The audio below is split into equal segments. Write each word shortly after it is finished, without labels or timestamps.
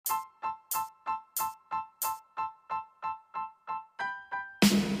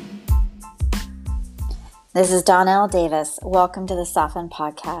This is Donnell Davis. Welcome to the Soften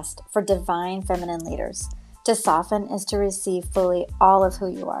Podcast for divine feminine leaders. To soften is to receive fully all of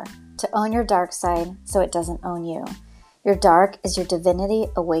who you are, to own your dark side so it doesn't own you. Your dark is your divinity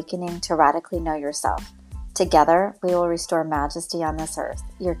awakening to radically know yourself. Together, we will restore majesty on this earth.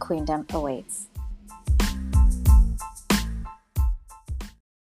 Your queendom awaits.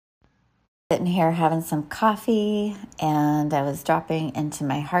 Sitting here having some coffee, and I was dropping into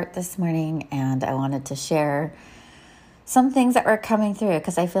my heart this morning, and I wanted to share some things that were coming through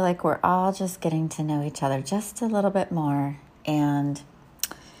because I feel like we're all just getting to know each other just a little bit more. And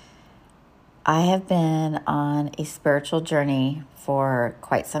I have been on a spiritual journey for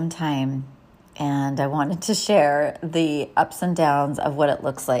quite some time, and I wanted to share the ups and downs of what it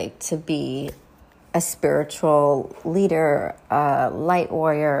looks like to be a spiritual leader, a light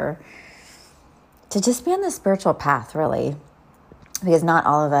warrior, to just be on the spiritual path, really, because not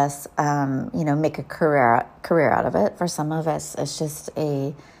all of us, make a career out of it. For some of us, it's just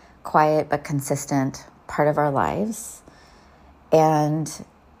a quiet but consistent part of our lives. And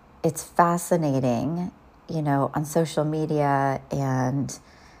it's fascinating, on social media and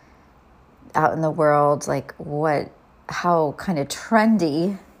out in the world, how kind of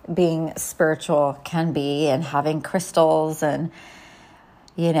trendy being spiritual can be, and having crystals and,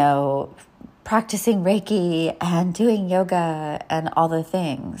 practicing Reiki and doing yoga and all the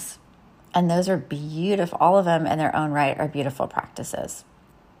things. And those are beautiful. All of them in their own right are beautiful practices.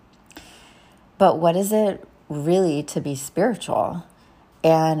 But what is it really to be spiritual?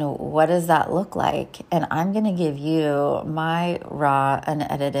 And what does that look like? And I'm going to give you my raw,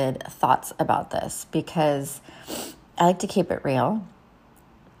 unedited thoughts about this because I like to keep it real.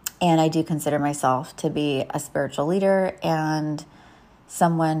 And I do consider myself to be a spiritual leader and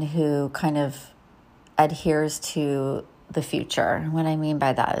someone who kind of adheres to the future. What I mean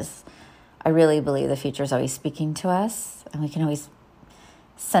by that is I really believe the future is always speaking to us, and we can always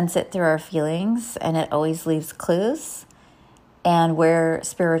sense it through our feelings, and it always leaves clues. And where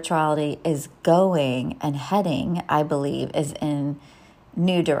spirituality is going and heading, I believe, is in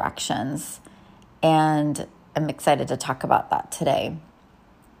new directions. And I'm excited to talk about that today.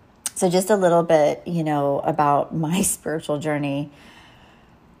 So just a little bit, about my spiritual journey.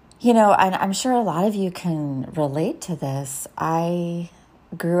 And I'm sure a lot of you can relate to this. I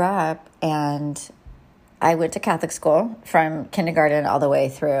grew up and I went to Catholic school from kindergarten all the way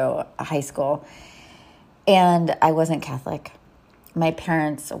through high school. And I wasn't Catholic. My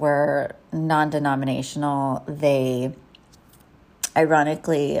parents were non-denominational.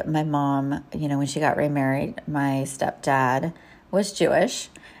 Ironically, my mom, when she got remarried, my stepdad was Jewish.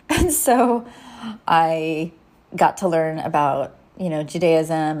 And so I got to learn about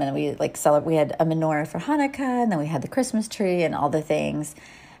Judaism, and we we had a menorah for Hanukkah, and then we had the Christmas tree and all the things.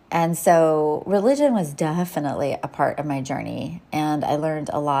 And so religion was definitely a part of my journey. And I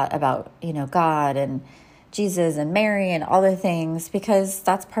learned a lot about, God and Jesus and Mary and all the things, because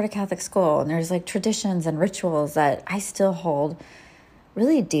that's part of Catholic school. And there's traditions and rituals that I still hold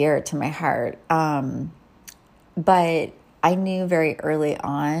really dear to my heart. But I knew very early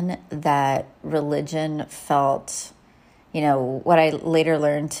on that religion felt what I later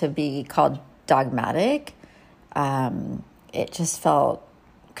learned to be called dogmatic. It just felt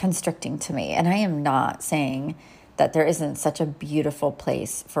constricting to me. And I am not saying that there isn't such a beautiful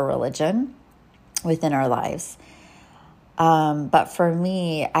place for religion within our lives. But for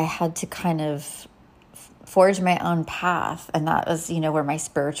me, I had to kind of forge my own path. And that was, where my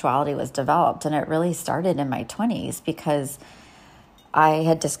spirituality was developed. And it really started in my 20s because I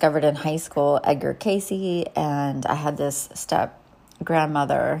had discovered in high school Edgar Cayce, and I had this step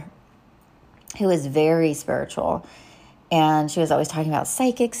grandmother who was very spiritual, and she was always talking about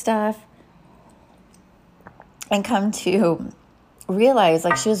psychic stuff, and come to realize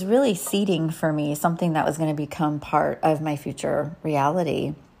she was really seeding for me something that was going to become part of my future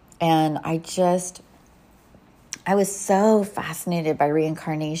reality. And I was so fascinated by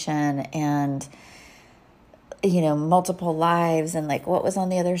reincarnation and multiple lives and what was on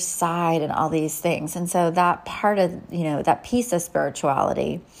the other side and all these things. And so that part of, that piece of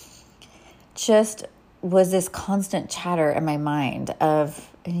spirituality just was this constant chatter in my mind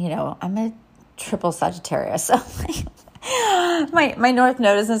of, I'm a triple Sagittarius. So my North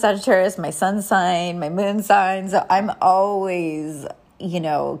Node is in Sagittarius, my sun sign, my moon sign. So I'm always,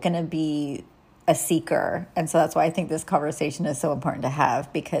 going to be a seeker. And so that's why I think this conversation is so important to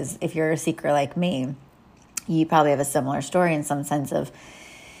have, because if you're a seeker like me, you probably have a similar story in some sense of,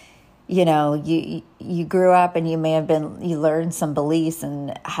 you grew up and you learned some beliefs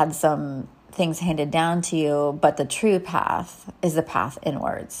and had some things handed down to you, but the true path is the path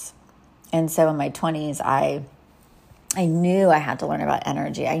inwards. And so in my 20s, I knew I had to learn about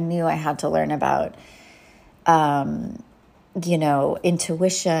energy. I knew I had to learn about,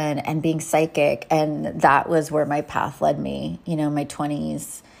 intuition and being psychic. And that was where my path led me, my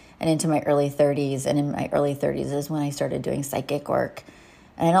 20s and into my early 30s. And in my early 30s is when I started doing psychic work.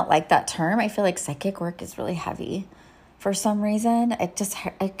 And I don't like that term. I feel like psychic work is really heavy for some reason.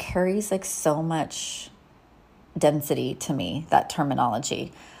 It carries like so much density to me, that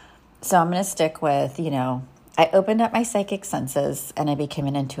terminology. So I'm going to stick with, I opened up my psychic senses and I became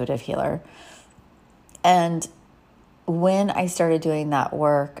an intuitive healer. And when I started doing that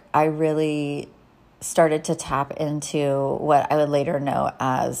work, I really started to tap into what I would later know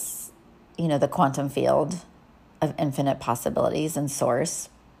as, the quantum field of infinite possibilities and source.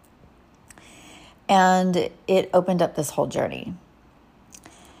 And it opened up this whole journey.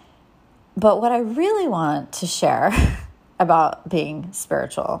 But what I really want to share about being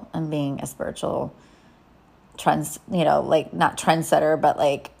spiritual and being a spiritual not trendsetter, but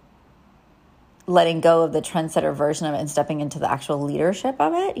like letting go of the trendsetter version of it and stepping into the actual leadership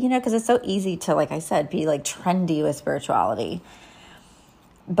of it, because it's so easy to, like I said, be like trendy with spirituality.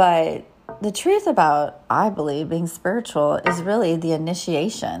 But the truth about, I believe, being spiritual is really the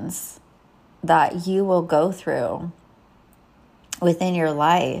initiations that you will go through within your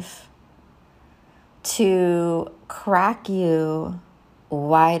life to crack you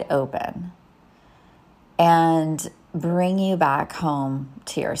wide open and bring you back home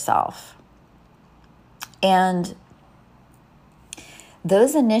to yourself. And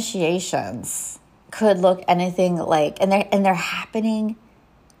those initiations could look anything like, and they're happening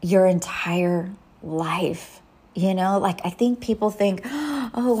your entire life. Like I think people think,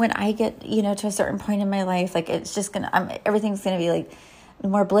 oh, when I get, to a certain point in my life, like it's just everything's going to be like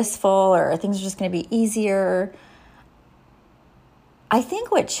more blissful, or things are just going to be easier. I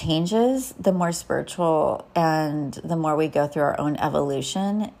think what changes the more spiritual and the more we go through our own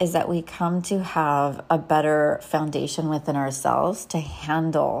evolution is that we come to have a better foundation within ourselves to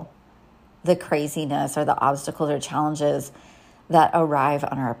handle the craziness or the obstacles or challenges that arrive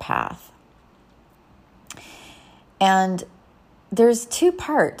on our path. And there's two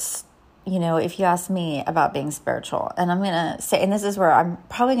parts, if you ask me about being spiritual. And I'm going to say, and this is where I'm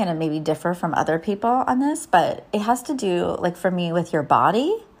probably going to maybe differ from other people on this, but it has to do, like for me, with your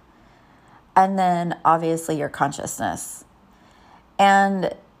body and then obviously your consciousness.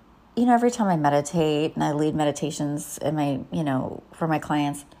 And, every time I meditate and I lead meditations in my, for my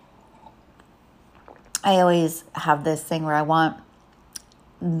clients, I always have this thing where I want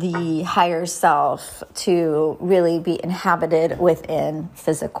the higher self to really be inhabited within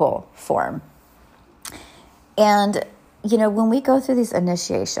physical form. And, when we go through these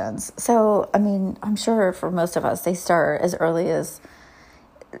initiations, so, I'm sure for most of us, they start as early as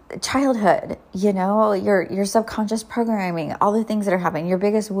childhood, your subconscious programming, all the things that are happening. Your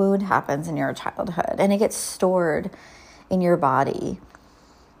biggest wound happens in your childhood and it gets stored in your body.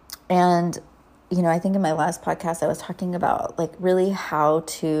 And I think in my last podcast, I was talking about like really how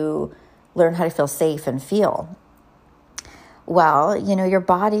to learn how to feel safe and feel. Well, your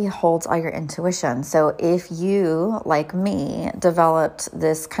body holds all your intuition. So if you, like me, developed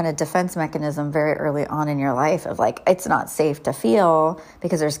this kind of defense mechanism very early on in your life of like, it's not safe to feel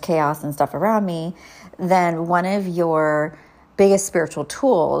because there's chaos and stuff around me, then one of your biggest spiritual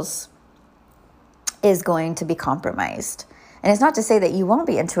tools is going to be compromised. And it's not to say that you won't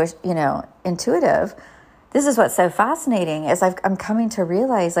be intuitive. This is what's so fascinating is I'm coming to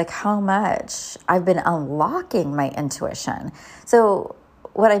realize like how much I've been unlocking my intuition. So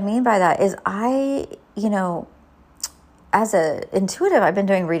what I mean by that is as an intuitive, I've been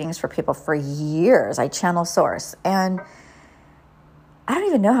doing readings for people for years. I channel source, and I don't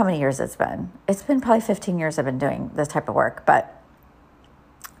even know how many years it's been. It's been probably 15 years I've been doing this type of work, but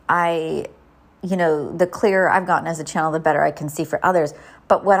the clearer I've gotten as a channel, the better I can see for others.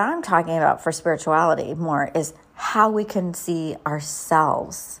 But what I'm talking about for spirituality more is how we can see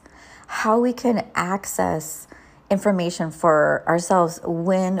ourselves, how we can access information for ourselves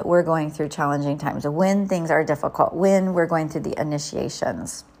when we're going through challenging times, when things are difficult, when we're going through the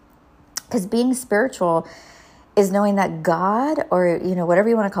initiations. Because being spiritual is knowing that God, or, whatever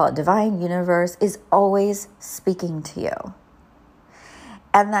you want to call it, divine universe, is always speaking to you.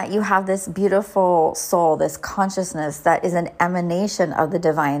 And that you have this beautiful soul, this consciousness that is an emanation of the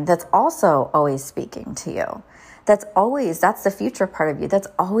divine that's also always speaking to you. That's the future part of you. That's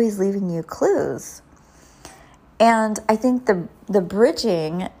always leaving you clues. And I think the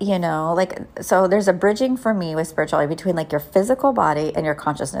bridging, so there's a bridging for me with spirituality between like your physical body and your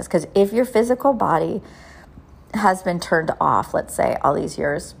consciousness. Because if your physical body has been turned off, let's say, all these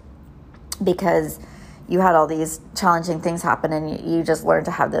years, because you had all these challenging things happen, and you just learned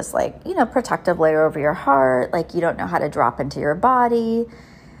to have this like, protective layer over your heart. Like, you don't know how to drop into your body.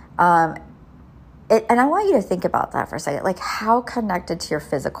 And I want you to think about that for a second. Like, how connected to your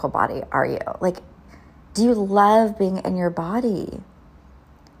physical body are you? Like, do you love being in your body?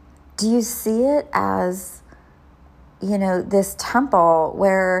 Do you see it as, this temple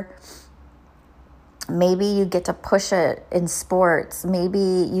where maybe you get to push it in sports? Maybe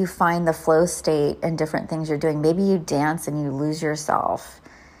you find the flow state in different things you're doing. Maybe you dance and you lose yourself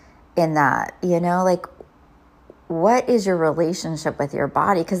in that, like, what is your relationship with your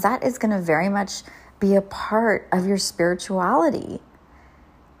body? Because that is going to very much be a part of your spirituality.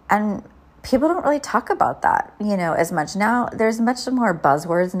 And people don't really talk about that, as much. Now, there's much more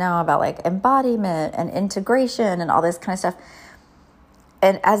buzzwords now about like embodiment and integration and all this kind of stuff.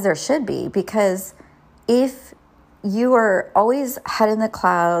 And as there should be, because if you are always head in the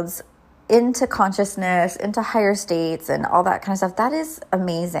clouds, into consciousness, into higher states and all that kind of stuff, that is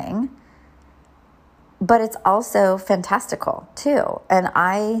amazing. But it's also fantastical too. And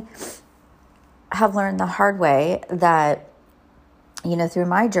I have learned the hard way that, through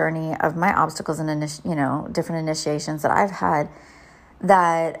my journey of my obstacles and, different initiations that I've had,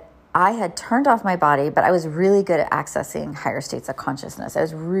 that I had turned off my body, but I was really good at accessing higher states of consciousness. I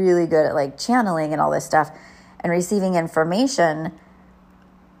was really good at like channeling and all this stuff and receiving information.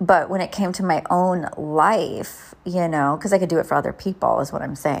 But when it came to my own life, because I could do it for other people is what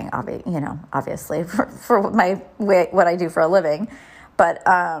I'm saying, obviously for my way, what I do for a living, but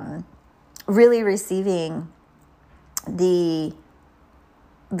really receiving the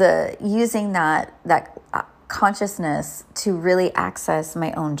using that consciousness to really access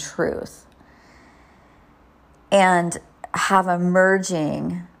my own truth and have a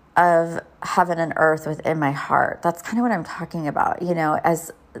merging of heaven and earth within my heart. That's kind of what I'm talking about,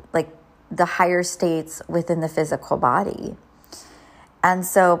 as like the higher states within the physical body. And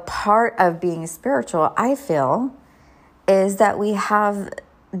so part of being spiritual, I feel, is that we have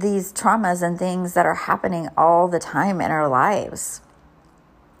these traumas and things that are happening all the time in our lives.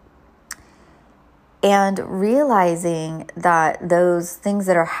 And realizing that those things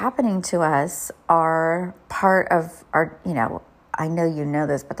that are happening to us are part of our, I know you know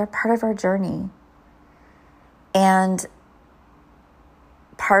this, but they're part of our journey. And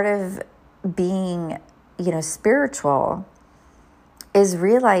part of being, spiritual is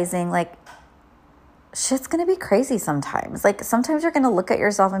realizing like, shit's going to be crazy sometimes. Like sometimes you're going to look at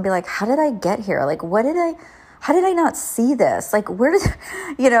yourself and be like, how did I get here? Like, how did I not see this? Like, where did,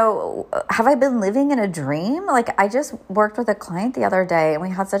 have I been living in a dream? Like, I just worked with a client the other day and we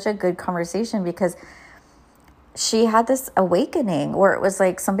had such a good conversation because she had this awakening where it was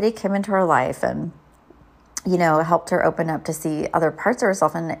like somebody came into her life and, helped her open up to see other parts of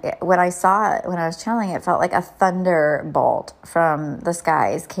herself. And when I saw it, when I was channeling, it felt like a thunderbolt from the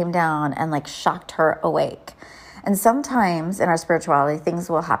skies came down and like shocked her awake. And sometimes in our spirituality, things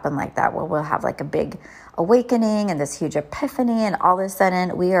will happen like that, where we'll have like a big awakening and this huge epiphany, and all of a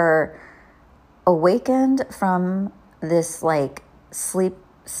sudden we are awakened from this like sleep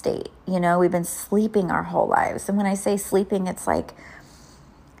state. We've been sleeping our whole lives. And when I say sleeping, it's like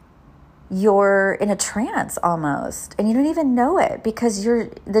you're in a trance almost, and you don't even know it, because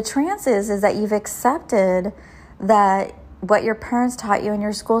the trance is that you've accepted that what your parents taught you and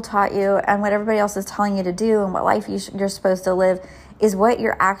your school taught you and what everybody else is telling you to do and what life you're supposed to live is what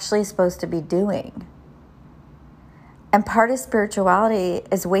you're actually supposed to be doing. And part of spirituality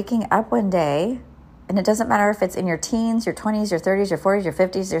is waking up one day, and it doesn't matter if it's in your teens, your 20s, your 30s, your 40s, your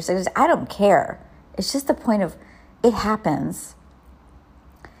 50s, your 60s. I don't care. It's just the point of it happens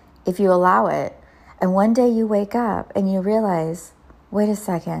if you allow it. And one day you wake up and you realize, wait a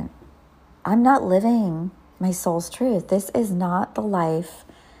second, I'm not living my soul's truth. This is not the life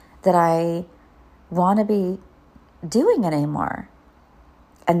that I want to be doing anymore.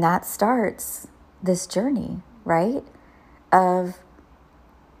 And that starts this journey, right? Of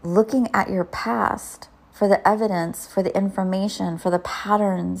looking at your past for the evidence, for the information, for the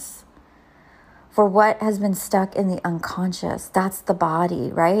patterns, for what has been stuck in the unconscious. That's the body,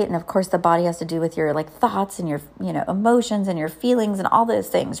 right? And of course, the body has to do with your like thoughts and your, emotions and your feelings and all those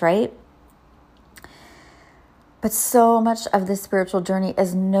things, right? But so much of the spiritual journey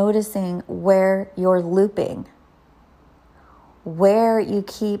is noticing where you're looping, where you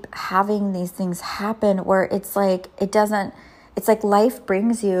keep having these things happen, where it's like it's like life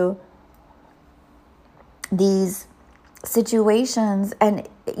brings you these situations and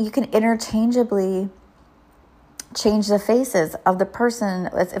you can interchangeably change the faces of the person.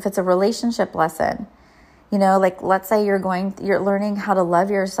 If it's a relationship lesson, like let's say you're learning how to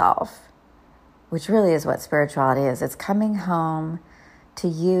love yourself. which really is what spirituality is. It's coming home to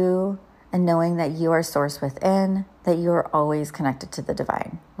you and knowing that you are source within, that you are always connected to the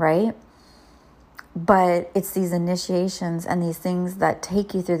divine, right? But it's these initiations and these things that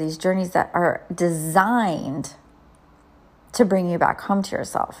take you through these journeys that are designed to bring you back home to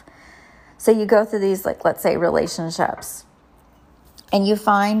yourself. So you go through these, like, let's say relationships, and you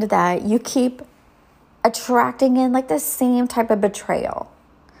find that you keep attracting in like the same type of betrayal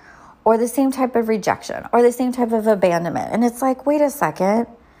or the same type of rejection or the same type of abandonment. And it's like, wait a second,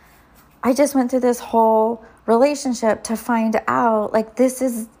 I just went through this whole relationship to find out like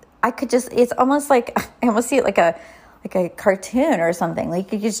it's almost like, I almost see it like a cartoon or something.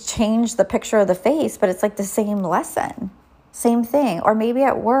 Like you just change the picture of the face, but it's like the same lesson, same thing. Or maybe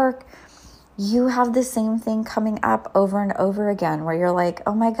at work, you have the same thing coming up over and over again where you're like,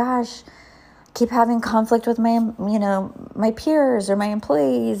 oh my gosh, I keep having conflict with my peers or my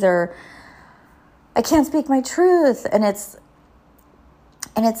employees, or I can't speak my truth. And it's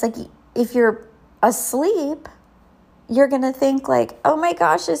like, if you're asleep, you're going to think like, oh my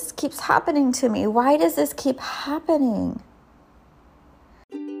gosh, this keeps happening to me. Why does this keep happening?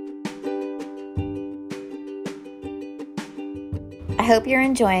 I hope you're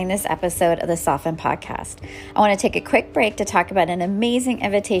enjoying this episode of the Soften Podcast. I want to take a quick break to talk about an amazing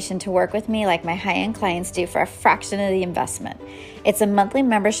invitation to work with me like my high-end clients do for a fraction of the investment. It's a monthly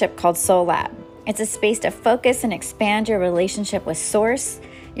membership called Soul Lab. It's a space to focus and expand your relationship with Source,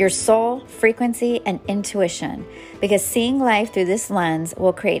 your soul, frequency, and intuition, because seeing life through this lens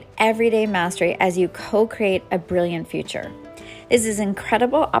will create everyday mastery as you co-create a brilliant future. This is an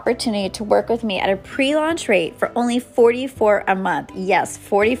incredible opportunity to work with me at a pre-launch rate for only $44 a month. Yes,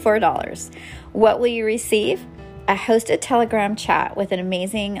 $44. What will you receive? A hosted Telegram chat with an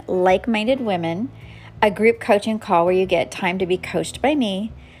amazing like-minded women, a group coaching call where you get time to be coached by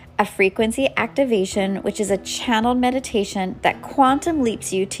me, a frequency activation, which is a channeled meditation that quantum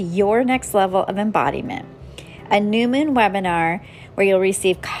leaps you to your next level of embodiment, a new moon webinar where you'll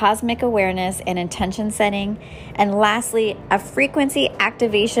receive cosmic awareness and intention setting, and lastly, a frequency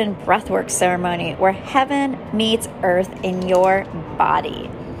activation breathwork ceremony where heaven meets earth in your body.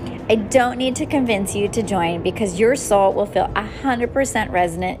 I don't need to convince you to join because your soul will feel 100%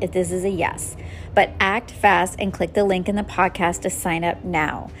 resonant if this is a yes. But act fast and click the link in the podcast to sign up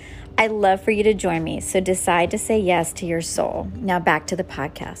now. I'd love for you to join me, so decide to say yes to your soul. Now back to the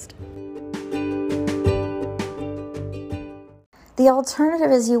podcast. The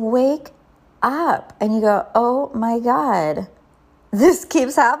alternative is you wake up and you go, oh my God, this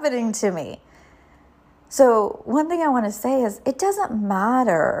keeps happening to me. So one thing I want to say is it doesn't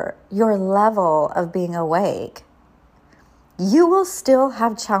matter your level of being awake. You will still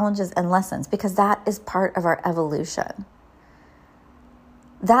have challenges and lessons because that is part of our evolution.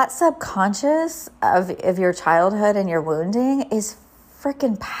 That subconscious of your childhood and your wounding is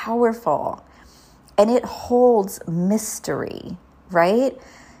freaking powerful. And it holds mystery, right?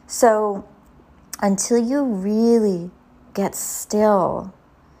 So until you really get still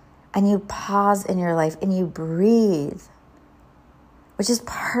and you pause in your life and you breathe, which is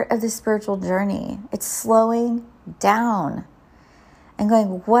part of the spiritual journey, it's slowing down and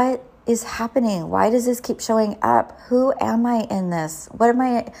going, what is happening? Why does this keep showing up? Who am I in this?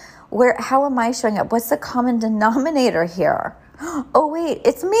 How am I showing up? What's the common denominator here? Oh wait,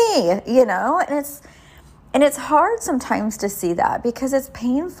 it's me, and it's hard sometimes to see that because it's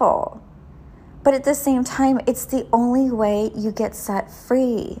painful. But at the same time, it's the only way you get set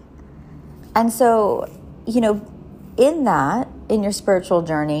free. And so, in your spiritual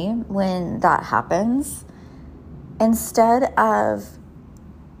journey, when that happens, instead of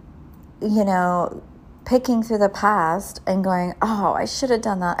picking through the past and going, oh, I should have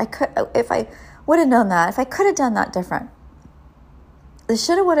done that. If I would have known that, if I could have done that different. The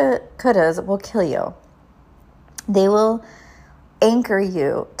shoulda, woulda, couldas will kill you. They will anchor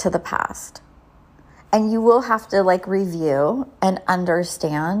you to the past. And you will have to review and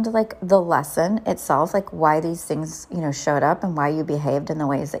understand the lesson itself, why these things, showed up and why you behaved in the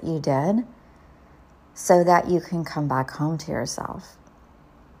ways that you did, so that you can come back home to yourself.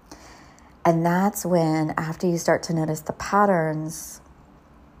 And that's when, after you start to notice the patterns,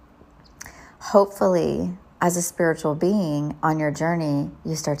 hopefully, as a spiritual being on your journey,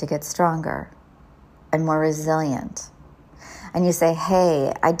 you start to get stronger and more resilient. And you say,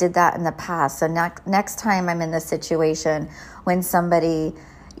 hey, I did that in the past. So next time I'm in this situation, when somebody,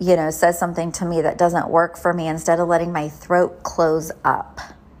 says something to me that doesn't work for me, instead of letting my throat close up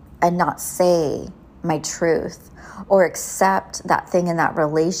and not say my truth, or accept that thing in that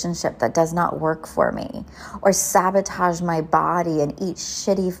relationship that does not work for me, or sabotage my body and eat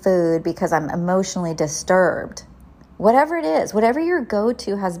shitty food because I'm emotionally disturbed. Whatever it is, whatever your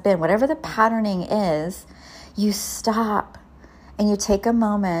go-to has been, whatever the patterning is, you stop and you take a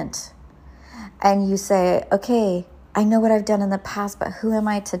moment and you say, okay, I know what I've done in the past, but who am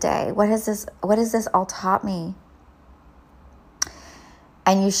I today? What has this all taught me?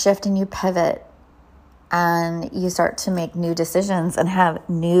 And you shift and you pivot and you start to make new decisions and have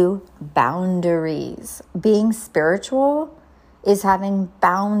new boundaries. Being spiritual is having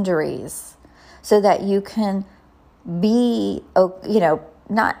boundaries so that you can be,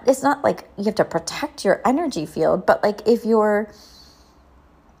 it's not like you have to protect your energy field, but like if you've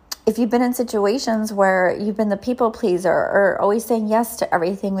been in situations where you've been the people pleaser or always saying yes to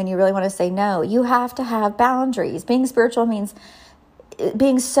everything when you really want to say no, you have to have boundaries. Being spiritual means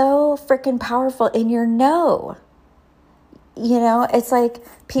being so freaking powerful in your no. It's like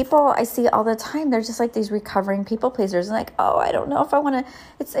people I see all the time, they're just like these recovering people pleasers and like, oh, I don't know if I want to,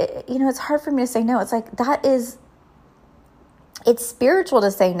 it's hard for me to say no. It's like, it's spiritual to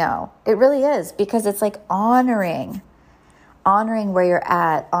say no. It really is, because it's like honoring where you're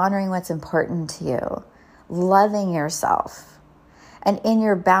at, honoring what's important to you, loving yourself. And in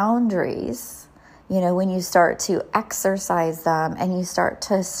your boundaries, when you start to exercise them and you start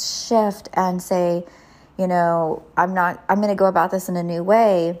to shift and say, I'm going to go about this in a new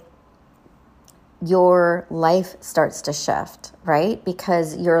way, your life starts to shift, right?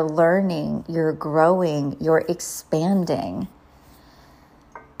 Because you're learning, you're growing, you're expanding.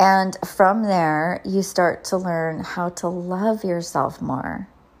 And from there, you start to learn how to love yourself more,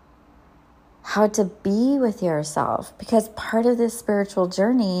 how to be with yourself. Because part of this spiritual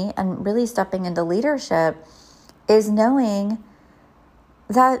journey and really stepping into leadership is knowing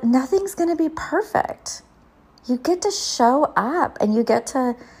that nothing's going to be perfect. You get to show up and you get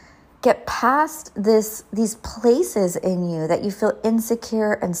to get past these places in you that you feel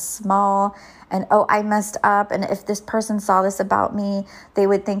insecure and small and, oh, I messed up. And if this person saw this about me, they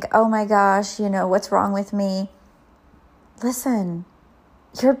would think, oh my gosh, what's wrong with me? Listen,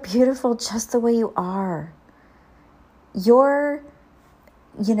 you're beautiful just the way you are. Your,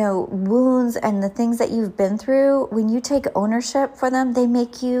 wounds and the things that you've been through, when you take ownership for them, they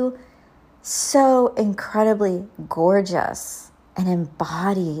make you so incredibly gorgeous and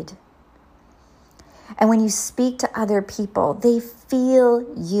embodied. And when you speak to other people, they feel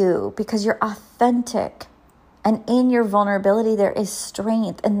you because you're authentic. And in your vulnerability, there is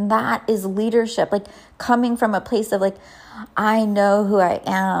strength. And that is leadership. Like coming from a place of like, I know who I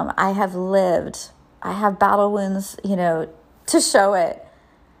am. I have lived. I have battle wounds, to show it.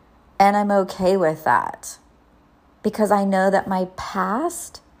 And I'm okay with that. Because I know that my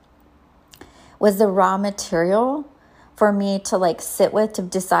past was the raw material for me to like sit with to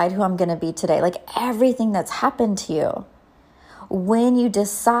decide who I'm going to be today. Like everything that's happened to you. When you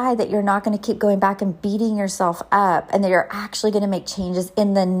decide that you're not going to keep going back and beating yourself up and that you're actually going to make changes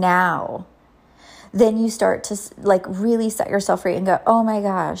in the now, then you start to like really set yourself free and go, oh my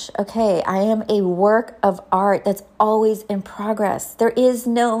gosh, okay, I am a work of art that's always in progress. There is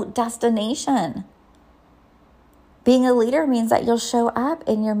no destination. Being a leader means that you'll show up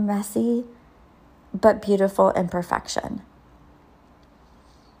in your messy but beautiful imperfection.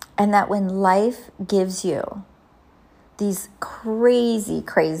 And that when life gives you these crazy,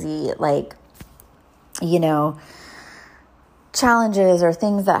 like, challenges or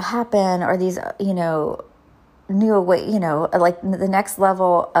things that happen or these, new like the next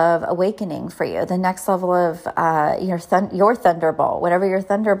level of awakening for you, the next level of your thunderbolt, whatever your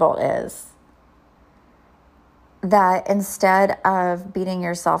thunderbolt is, that instead of beating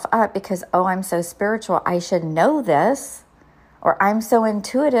yourself up because, oh, I'm so spiritual, I should know this, or I'm so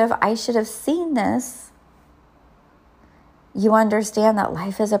intuitive, I should have seen this, you understand that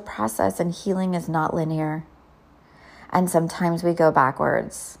life is a process and healing is not linear. And sometimes we go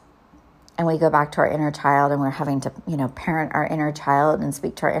backwards and we go back to our inner child and we're having to, parent our inner child and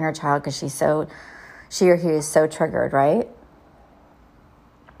speak to our inner child because she or he is so triggered, right?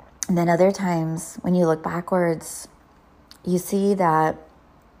 And then other times when you look backwards, you see that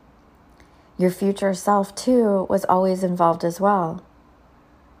your future self too was always involved as well.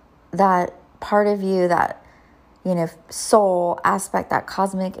 That part of you, that, soul aspect, that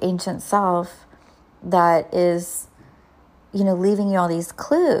cosmic ancient self that is, leaving you all these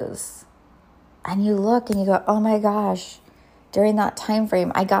clues. And you look and you go, oh my gosh, during that time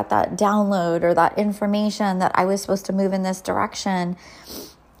frame, I got that download or that information that I was supposed to move in this direction.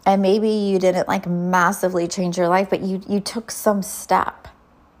 And maybe you didn't like massively change your life, but you took some step.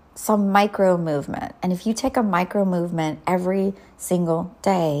 some micro movement. And if you take a micro movement every single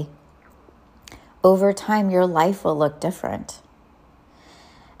day, over time, your life will look different.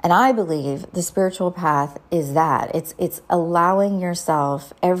 And I believe the spiritual path is that. It's allowing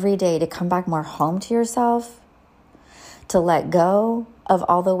yourself every day to come back more home to yourself, to let go of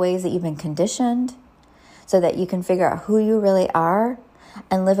all the ways that you've been conditioned so that you can figure out who you really are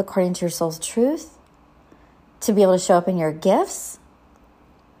and live according to your soul's truth, to be able to show up in your gifts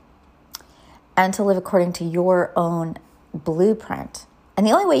and to live according to your own blueprint. And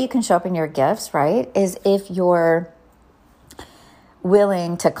the only way you can show up in your gifts, right, is if you're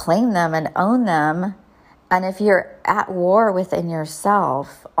willing to claim them and own them. And if you're at war within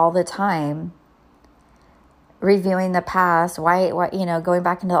yourself all the time, reviewing the past, why, going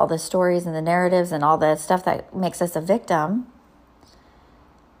back into all the stories and the narratives and all the stuff that makes us a victim,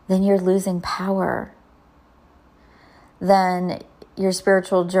 then you're losing power. Then your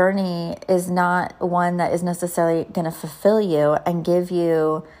spiritual journey is not one that is necessarily going to fulfill you and give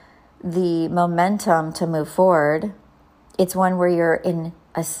you the momentum to move forward. It's one where you're in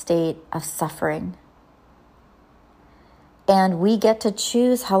a state of suffering. And we get to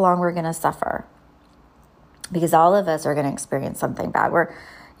choose how long we're going to suffer. Because all of us are going to experience something bad.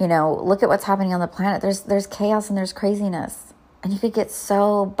 Look at what's happening on the planet. There's chaos and there's craziness. And you could get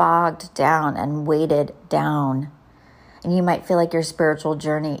so bogged down and weighted down. And you might feel like your spiritual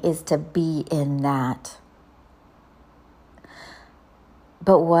journey is to be in that.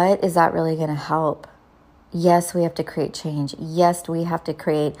 But what is that really going to help? Yes, we have to create change. Yes, we have to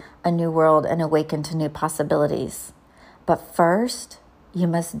create a new world and awaken to new possibilities. But first, you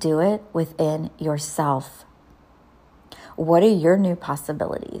must do it within yourself. What are your new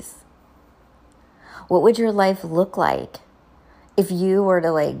possibilities? What would your life look like if you were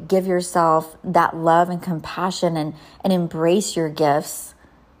to give yourself that love and compassion and embrace your gifts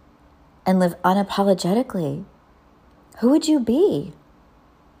and live unapologetically? Who would you be?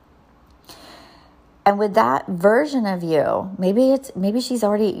 And with that version of you, maybe you're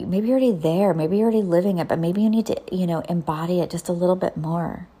already there, maybe you're already living it, but maybe you need to, embody it just a little bit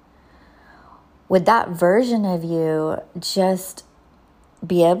more. With that version of you, just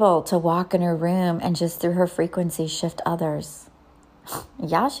be able to walk in her room and just through her frequency shift others.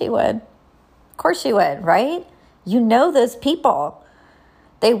 Yeah, she would. Of course she would, right? You know those people.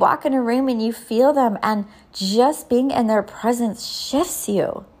 They walk in a room and you feel them, and just being in their presence shifts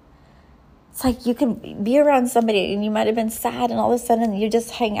you. It's like you can be around somebody and you might have been sad, and all of a sudden you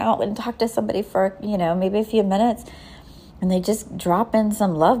just hang out and talk to somebody for, maybe a few minutes, and they just drop in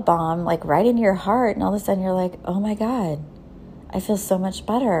some love bomb right in your heart, and all of a sudden you're like, oh my God, I feel so much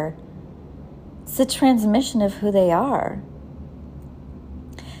better. It's the transmission of who they are.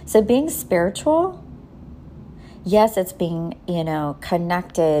 So being spiritual, yes, it's being,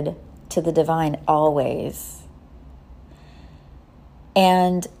 connected to the divine always.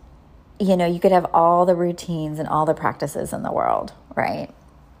 And you could have all the routines and all the practices in the world, right?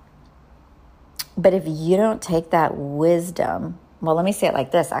 But if you don't take that wisdom, well, let me say it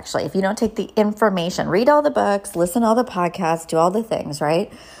like this, actually. If you don't take the information, read all the books, listen to all the podcasts, do all the things,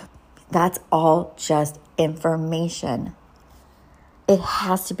 right? That's all just information. It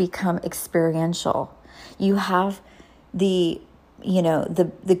has to become experiential. You have the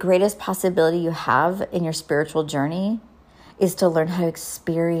greatest possibility you have in your spiritual journey is to learn how to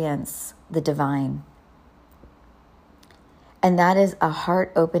experience the divine. And that is a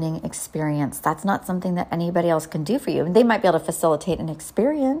heart-opening experience. That's not something that anybody else can do for you. And they might be able to facilitate an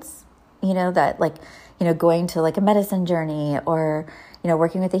experience, going to a medicine journey or,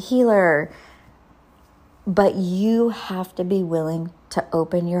 working with a healer. But you have to be willing to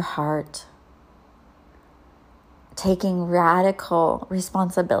open your heart, taking radical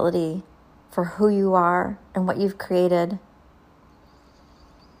responsibility for who you are and what you've created.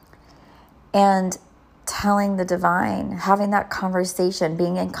 And telling the divine, having that conversation,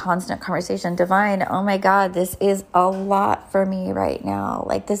 being in constant conversation. Divine, oh my God, this is a lot for me right now.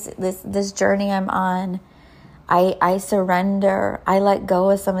 This journey I'm on, I surrender. I let go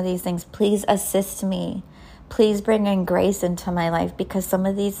of some of these things. Please assist me. Please bring in grace into my life, because some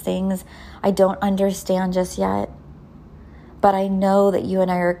of these things I don't understand just yet. But I know that you and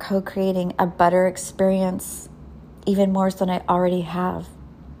I are co-creating a better experience, even more so than I already have.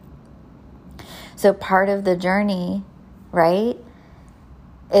 So part of the journey, right,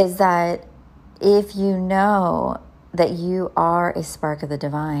 is that if you know that you are a spark of the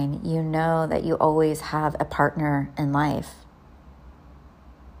divine, you know that you always have a partner in life.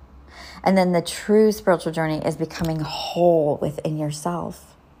 And then the true spiritual journey is becoming whole within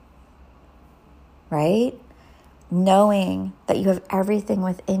yourself, right? knowing that you have everything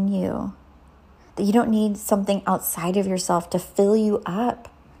within you, that you don't need something outside of yourself to fill you up.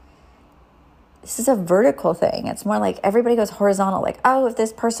 This is a vertical thing. It's more like everybody goes horizontal, like, oh, if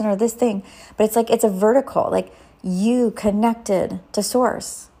this person or this thing, but it's like, it's a vertical, like you connected to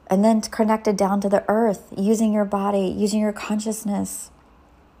source and then connected down to the earth, using your body, using your consciousness,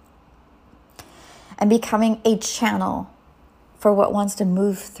 and becoming a channel for what wants to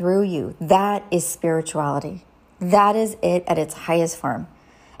move through you. That is spirituality. That is it at its highest form.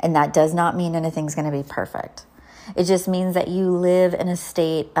 And that does not mean anything's going to be perfect. It just means that you live in a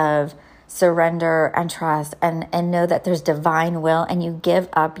state of surrender and trust and know that there's divine will, and you give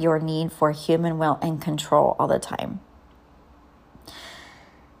up your need for human will and control all the time.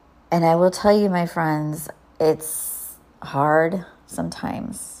 And I will tell you, my friends, it's hard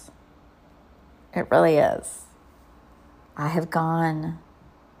sometimes. It really is. I have gone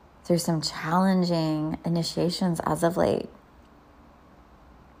through some challenging initiations as of late.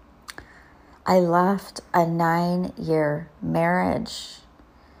 I left a 9-year marriage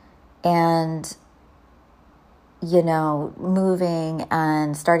and, moving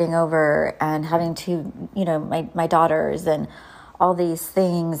and starting over and having two, my daughters and all these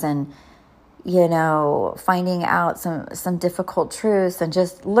things, and, finding out some difficult truths and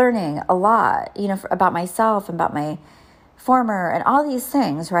just learning a lot, about myself and about my former and all these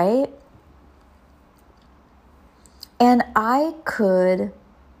things, right? And I could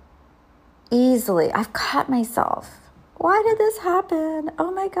easily, I've caught myself. Why did this happen?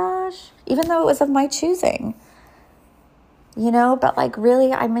 Oh my gosh. Even though it was of my choosing. But like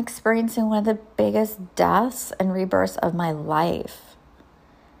really, I'm experiencing one of the biggest deaths and rebirths of my life.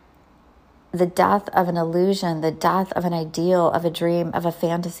 The death of an illusion, the death of an ideal, of a dream, of a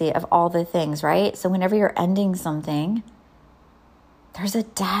fantasy, of all the things, right? So whenever you're ending something, there's a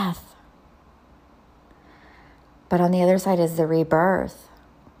death. But on the other side is the rebirth.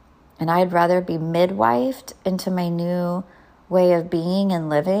 And I'd rather be midwifed into my new way of being and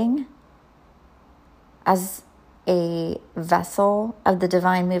living as a vessel of the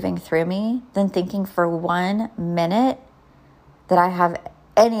divine moving through me than thinking for 1 minute that I have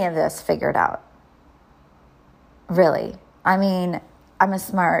any of this figured out. Really. I mean, I'm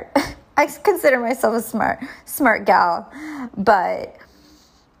I consider myself a smart gal, but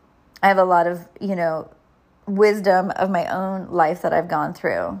I have a lot of, wisdom of my own life that I've gone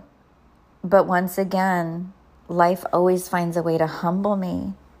through. But once again, life always finds a way to humble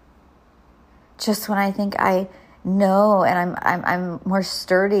me. Just when I think I know and I'm more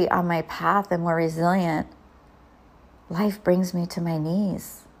sturdy on my path and more resilient, life brings me to my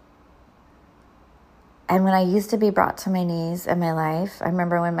knees. And when I used to be brought to my knees in my life, I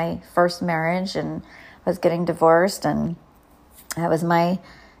remember when my first marriage and I was getting divorced, and that was my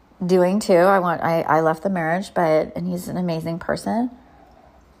doing too. I left the marriage, and he's an amazing person.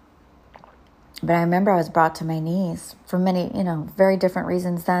 But I remember I was brought to my knees for many, very different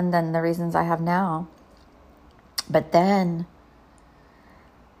reasons then than the reasons I have now. But then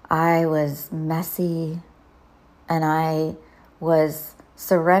I was messy and I was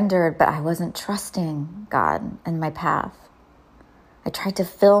surrendered, but I wasn't trusting God and my path. I tried to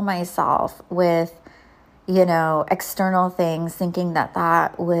fill myself with, external things, thinking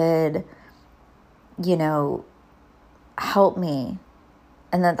that would, help me.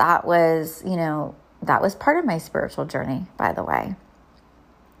 And that was, that was part of my spiritual journey, by the way.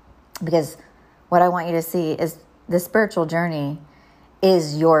 Because what I want you to see is the spiritual journey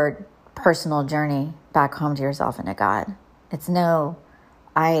is your personal journey back home to yourself and to God. It's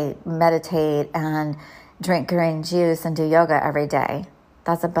I meditate and drink green juice and do yoga every day.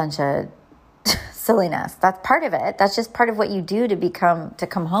 That's a bunch of silliness. That's part of it. That's just part of what you do to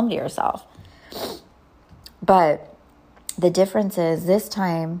come home to yourself. But the difference is this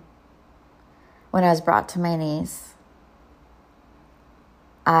time when I was brought to my knees,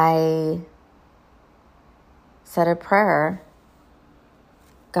 I said a prayer.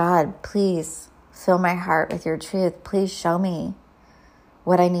 God, please fill my heart with your truth. Please show me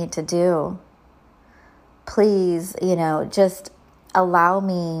what I need to do. Please, just allow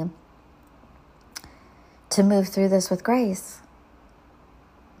me to move through this with grace.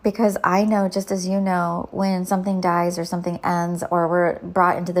 Because I know, just as you know, when something dies or something ends or we're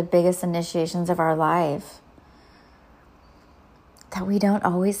brought into the biggest initiations of our life, that we don't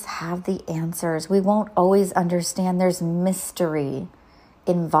always have the answers. We won't always understand. There's mystery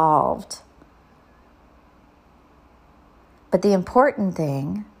involved. But the important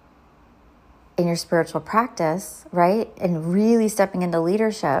thing in your spiritual practice, right, and really stepping into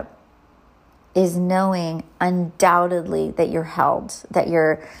leadership is knowing undoubtedly that you're held, that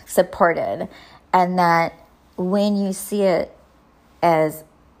you're supported, and that when you see it as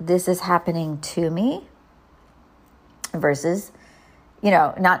this is happening to me versus,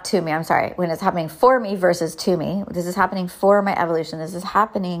 not to me, I'm sorry, when it's happening for me versus to me, this is happening for my evolution. This is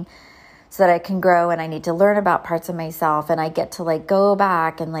happening so that I can grow, and I need to learn about parts of myself, and I get to go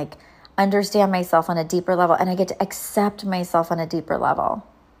back and understand myself on a deeper level, and I get to accept myself on a deeper level.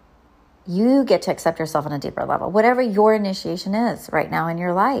 You get to accept yourself on a deeper level, whatever your initiation is right now in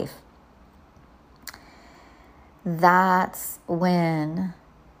your life. That's when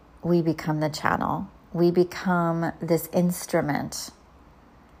we become the channel. We become this instrument,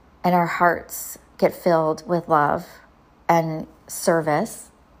 and our hearts get filled with love and service.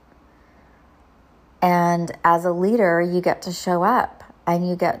 And as a leader, you get to show up, and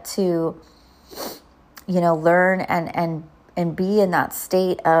you get to, learn and be in that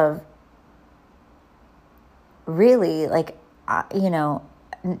state of really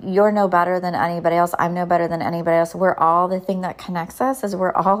you're no better than anybody else. I'm no better than anybody else. We're all, the thing that connects us is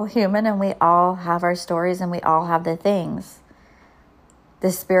we're all human, and we all have our stories, and we all have the things.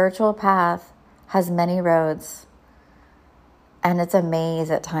 The spiritual path has many roads, and it's a maze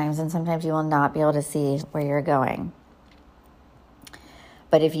at times, and sometimes you will not be able to see where you're going.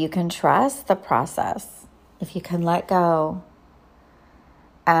 But if you can trust the process, if you can let go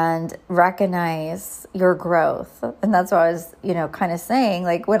and recognize your growth, and that's what I was, kind of saying,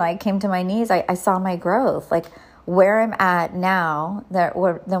 when I came to my knees, I saw my growth, where I'm at now than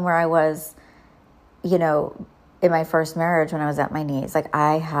where I was, in my first marriage when I was at my knees.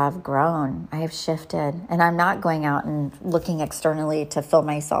 I have grown, I have shifted, and I'm not going out and looking externally to fill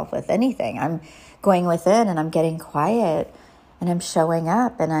myself with anything. I'm going within, and I'm getting quiet, and I'm showing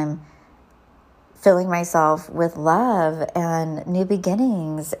up, and I'm filling myself with love and new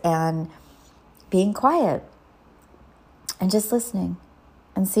beginnings and being quiet and just listening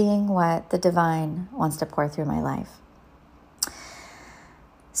and seeing what the divine wants to pour through my life.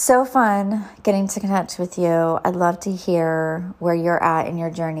 So fun getting to connect with you. I'd love to hear where you're at in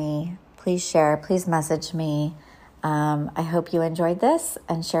your journey. Please share. Please message me. I hope you enjoyed this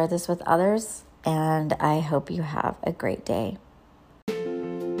and share this with others. And I hope you have a great day.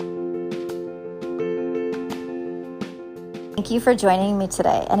 Thank you for joining me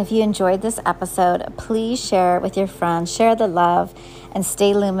today. And if you enjoyed this episode, please share it with your friends. Share the love and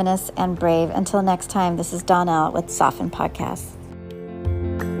stay luminous and brave. Until next time, this is Donnell with Soften Podcast.